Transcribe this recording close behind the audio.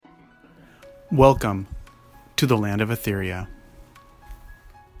Welcome to the land of Etheria.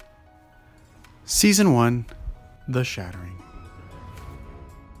 Season 1, The Shattering.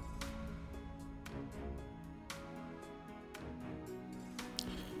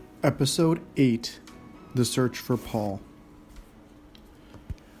 Episode 8, The Search for Paul.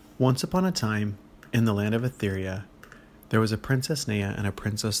 Once upon a time, in the land of Etheria, there was a Princess Nea and a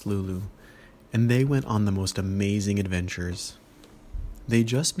Princess Lulu, and they went on the most amazing adventures. They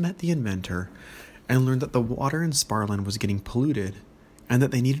just met the inventor and learned that the water in Sparland was getting polluted and that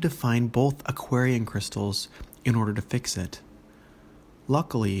they needed to find both Aquarian crystals in order to fix it.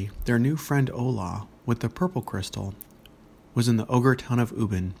 Luckily, their new friend Ola, with the purple crystal, was in the ogre town of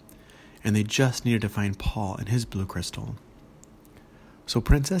Ubin, and they just needed to find Paul and his blue crystal. So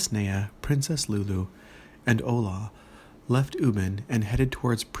Princess Nea, Princess Lulu, and Ola left Ubin and headed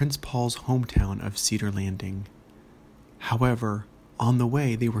towards Prince Paul's hometown of Cedar Landing. However, on the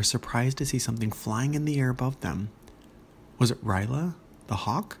way, they were surprised to see something flying in the air above them. Was it Ryla, the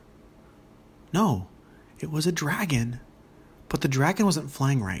hawk? No, it was a dragon. But the dragon wasn't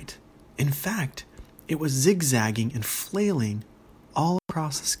flying right. In fact, it was zigzagging and flailing all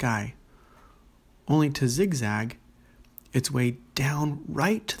across the sky, only to zigzag its way down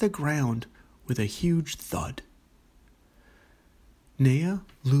right to the ground with a huge thud. Nea,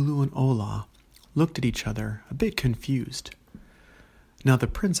 Lulu, and Ola looked at each other, a bit confused. Now the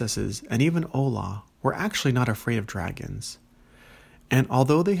princesses, and even Ola, were actually not afraid of dragons. And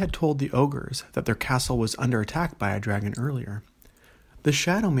although they had told the ogres that their castle was under attack by a dragon earlier, the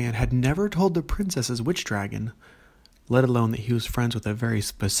Shadow Man had never told the princesses which dragon, let alone that he was friends with a very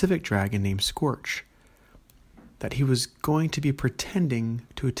specific dragon named Scorch, that he was going to be pretending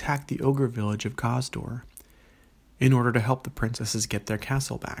to attack the ogre village of Gosdor in order to help the princesses get their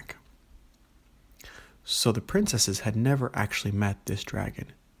castle back. So the princesses had never actually met this dragon,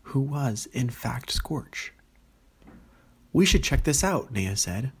 who was, in fact, Scorch. "We should check this out," Nea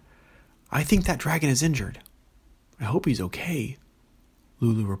said. "I think that dragon is injured." "I hope he's okay,"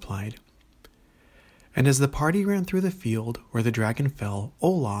 Lulu replied. And as the party ran through the field where the dragon fell,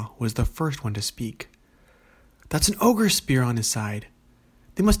 Ola was the first one to speak. "That's an ogre spear on his side.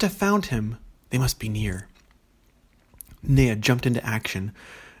 They must have found him. They must be near." Nea jumped into action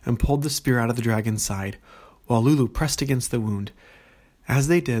and pulled the spear out of the dragon's side, while Lulu pressed against the wound. As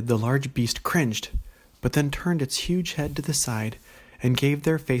they did, the large beast cringed, but then turned its huge head to the side and gave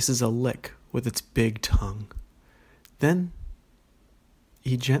their faces a lick with its big tongue. Then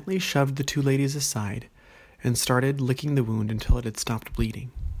he gently shoved the two ladies aside and started licking the wound until it had stopped bleeding.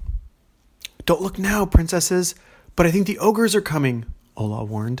 "Don't look now, princesses, but I think the ogres are coming," Ola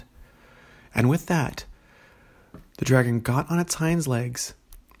warned. And with that, the dragon got on its hind legs,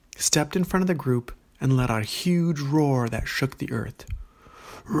 stepped in front of the group, and let out a huge roar that shook the earth.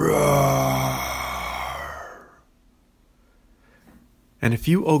 Roar! And a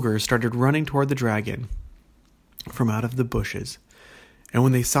few ogres started running toward the dragon from out of the bushes, and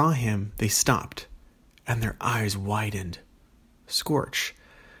when they saw him, they stopped, and their eyes widened. Scorch,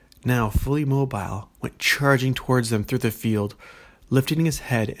 now fully mobile, went charging towards them through the field, lifting his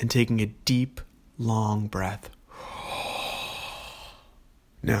head and taking a deep, long breath.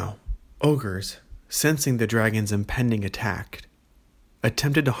 Now, ogres, sensing the dragon's impending attack,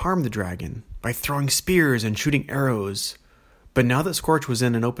 attempted to harm the dragon by throwing spears and shooting arrows. But now that Scorch was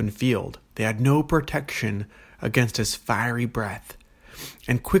in an open field, they had no protection against his fiery breath,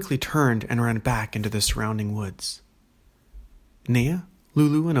 and quickly turned and ran back into the surrounding woods. Nea,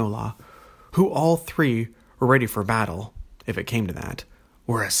 Lulu, and Ola, who all three were ready for battle, if it came to that,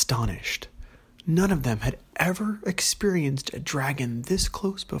 were astonished. None of them had ever experienced a dragon this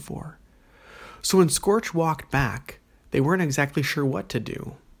close before. So when Scorch walked back, they weren't exactly sure what to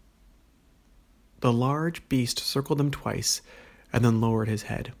do. The large beast circled them twice and then lowered his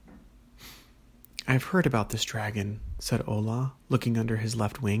head. "I've heard about this dragon," said Ola, looking under his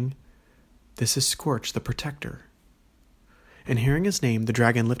left wing. "This is Scorch the Protector." And hearing his name, the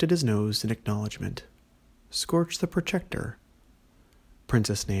dragon lifted his nose in acknowledgement. "Scorch the Protector,"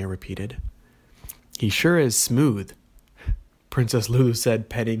 Princess Nea repeated. "He sure is smooth," Princess Lulu said,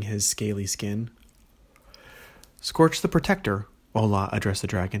 petting his scaly skin. "Scorch the Protector," Ola addressed the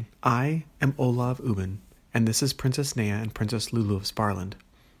dragon. "I am Ola of Ubin, and this is Princess Nea and Princess Lulu of Sparland."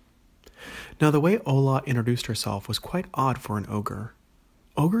 Now the way Ola introduced herself was quite odd for an ogre.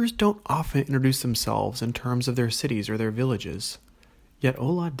 Ogres don't often introduce themselves in terms of their cities or their villages, yet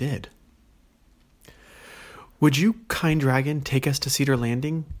Ola did. "Would you, kind dragon, take us to Cedar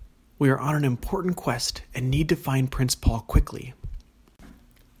Landing? We are on an important quest and need to find Prince Paul quickly."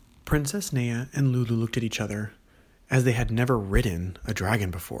 Princess Nea and Lulu looked at each other, as they had never ridden a dragon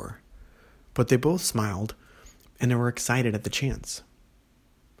before. but they both smiled and were excited at the chance.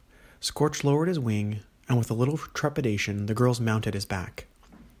 Scorch lowered his wing, and with a little trepidation, the girls mounted his back.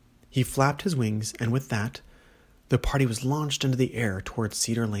 He flapped his wings, and with that, the party was launched into the air towards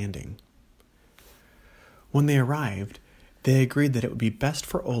Cedar Landing. When they arrived, they agreed that it would be best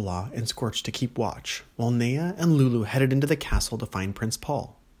for Ola and Scorch to keep watch, while Nea and Lulu headed into the castle to find Prince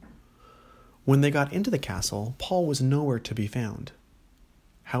Paul. When they got into the castle, Paul was nowhere to be found.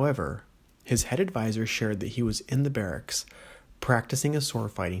 However, his head advisor shared that he was in the barracks, practicing his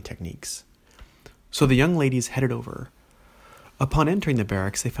sword fighting techniques. So the young ladies headed over. Upon entering the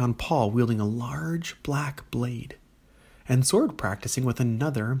barracks, they found Paul wielding a large black blade, and sword practicing with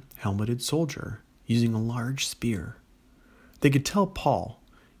another helmeted soldier, using a large spear. They could tell Paul,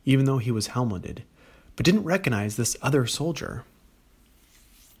 even though he was helmeted, but didn't recognize this other soldier.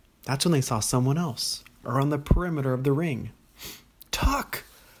 That's when they saw someone else around the perimeter of the ring. "Tuck!"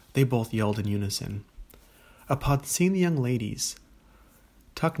 they both yelled in unison. Upon seeing the young ladies,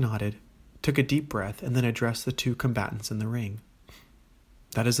 Tuck nodded, took a deep breath, and then addressed the two combatants in the ring.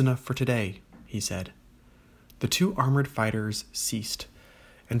 "That is enough for today," he said. The two armored fighters ceased,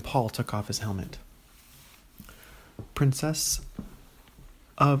 and Paul took off his helmet. "Princess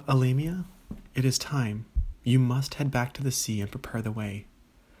of Alamia, it is time. You must head back to the sea and prepare the way."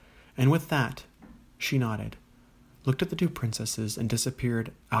 And with that, she nodded, looked at the two princesses, and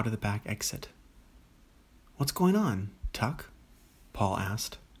disappeared out of the back exit. "What's going on, Tuck?" Paul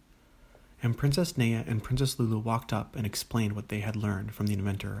asked. And Princess Nea and Princess Lulu walked up and explained what they had learned from the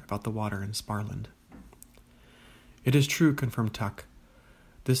inventor about the water in Sparland. "It is true," confirmed Tuck.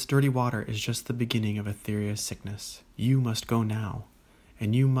 "This dirty water is just the beginning of Etheria's sickness. You must go now,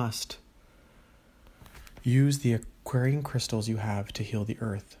 and you must use the aquarium crystals you have to heal the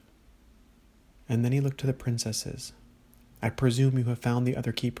earth." And then he looked to the princesses. "I presume you have found the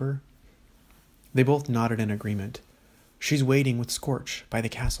other keeper?" They both nodded in agreement. "She's waiting with Scorch by the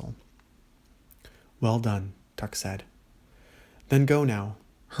castle." "Well done," Tuck said. "Then go now.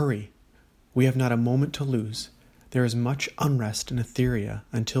 Hurry. We have not a moment to lose. There is much unrest in Etheria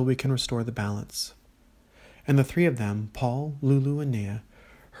until we can restore the balance." And the three of them, Paul, Lulu, and Nea,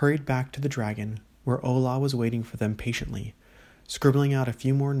 hurried back to the dragon, where Ola was waiting for them patiently, scribbling out a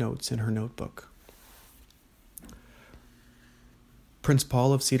few more notes in her notebook. "Prince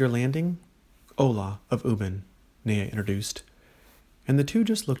Paul of Cedar Landing, Ola of Ubin," Nea introduced. And the two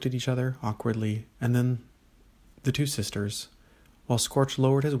just looked at each other awkwardly, and then the two sisters, while Scorch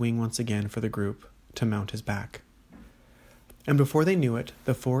lowered his wing once again for the group to mount his back. And before they knew it,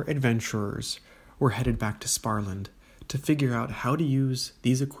 the four adventurers were headed back to Sparland to figure out how to use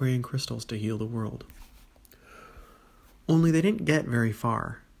these aquarium crystals to heal the world. Only they didn't get very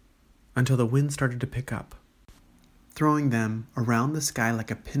far until the wind started to pick up, throwing them around the sky like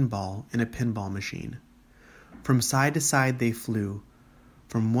a pinball in a pinball machine. From side to side they flew,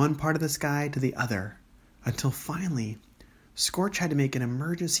 from one part of the sky to the other, until finally Scorch had to make an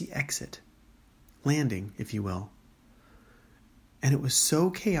emergency exit, landing, if you will. And it was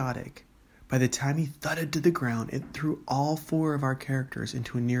so chaotic, by the time he thudded to the ground, it threw all four of our characters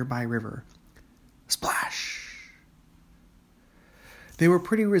into a nearby river. Splash! They were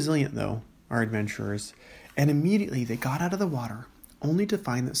pretty resilient, though, our adventurers, and immediately they got out of the water, only to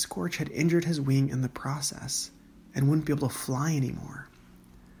find that Scorch had injured his wing in the process and wouldn't be able to fly anymore.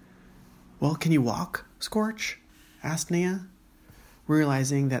 "Well, can you walk, Scorch?" asked Nea,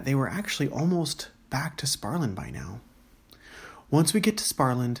 realizing that they were actually almost back to Sparland by now. "Once we get to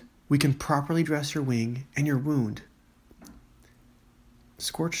Sparland, we can properly dress your wing and your wound."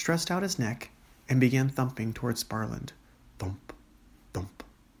 Scorch stretched out his neck and began thumping towards Sparland. Thump, thump,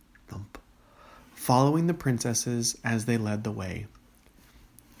 thump, following the princesses as they led the way.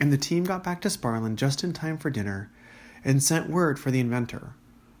 And the team got back to Sparland just in time for dinner and sent word for the inventor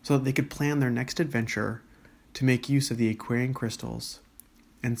so that they could plan their next adventure to make use of the aquarium crystals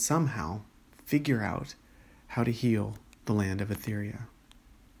and somehow figure out how to heal the land of Etheria.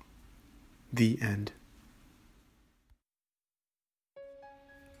 The end.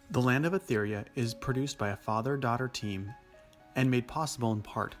 The Land of Etheria is produced by a father-daughter team and made possible in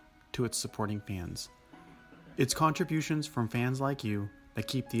part to its supporting fans. It's contributions from fans like you that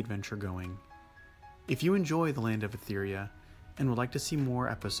keep the adventure going. If you enjoy The Land of Etheria and would like to see more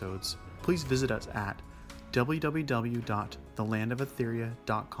episodes, please visit us at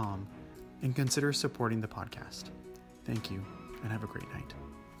www.thelandofeltheria.com and consider supporting the podcast. Thank you, and have a great night.